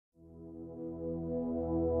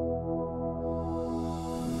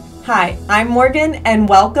Hi, I'm Morgan and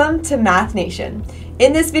welcome to Math Nation.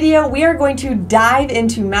 In this video, we are going to dive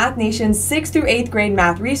into Math Nation's 6th through 8th grade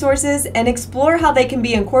math resources and explore how they can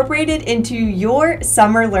be incorporated into your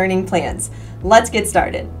summer learning plans. Let's get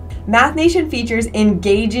started. Math Nation features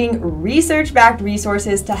engaging, research-backed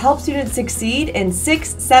resources to help students succeed in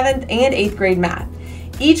 6th, 7th, and 8th grade math.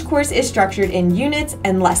 Each course is structured in units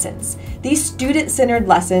and lessons. These student-centered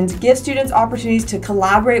lessons give students opportunities to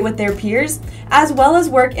collaborate with their peers, as well as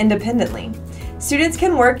work independently. Students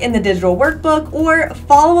can work in the digital workbook or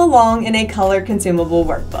follow along in a color consumable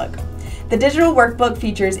workbook. The digital workbook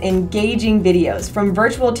features engaging videos from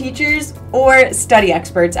virtual teachers, or study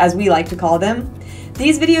experts as we like to call them.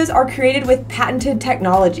 These videos are created with patented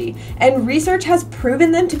technology, and research has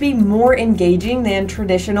proven them to be more engaging than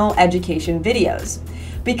traditional education videos.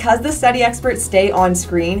 Because the study experts stay on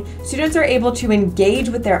screen, students are able to engage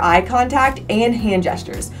with their eye contact and hand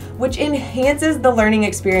gestures, which enhances the learning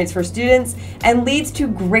experience for students and leads to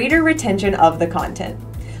greater retention of the content.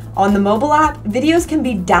 On the mobile app, videos can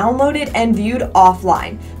be downloaded and viewed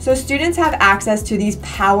offline, so students have access to these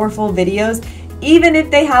powerful videos even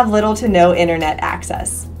if they have little to no internet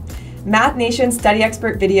access. Math Nation Study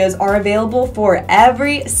Expert videos are available for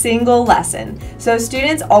every single lesson, so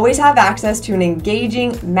students always have access to an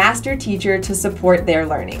engaging master teacher to support their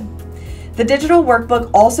learning. The digital workbook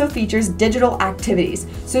also features digital activities,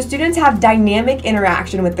 so students have dynamic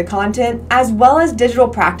interaction with the content as well as digital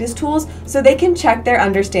practice tools so they can check their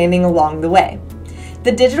understanding along the way.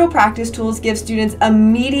 The digital practice tools give students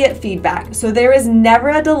immediate feedback, so there is never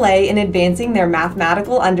a delay in advancing their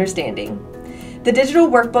mathematical understanding. The digital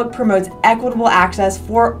workbook promotes equitable access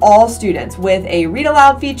for all students with a read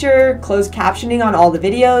aloud feature, closed captioning on all the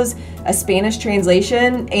videos, a Spanish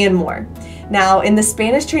translation, and more. Now, in the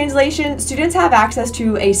Spanish translation, students have access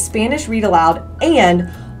to a Spanish read aloud, and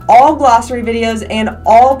all glossary videos and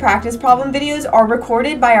all practice problem videos are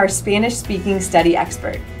recorded by our Spanish speaking study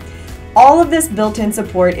expert. All of this built-in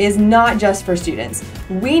support is not just for students.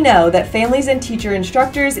 We know that families and teacher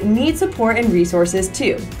instructors need support and resources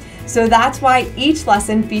too. So that's why each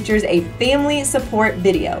lesson features a family support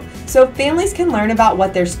video, so families can learn about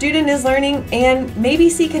what their student is learning and maybe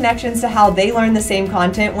see connections to how they learned the same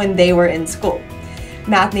content when they were in school.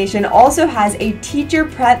 Math Nation also has a teacher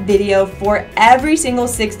prep video for every single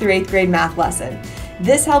 6th through 8th grade math lesson.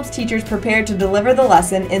 This helps teachers prepare to deliver the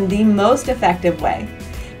lesson in the most effective way.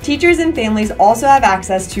 Teachers and families also have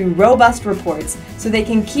access to robust reports so they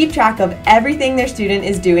can keep track of everything their student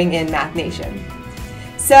is doing in Math Nation.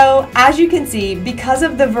 So, as you can see, because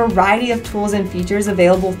of the variety of tools and features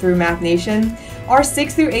available through Math Nation, our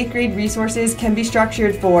 6th through 8th grade resources can be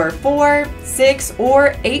structured for 4, 6,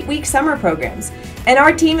 or 8-week summer programs, and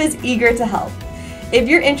our team is eager to help. If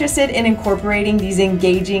you're interested in incorporating these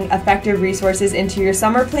engaging, effective resources into your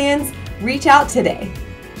summer plans, reach out today.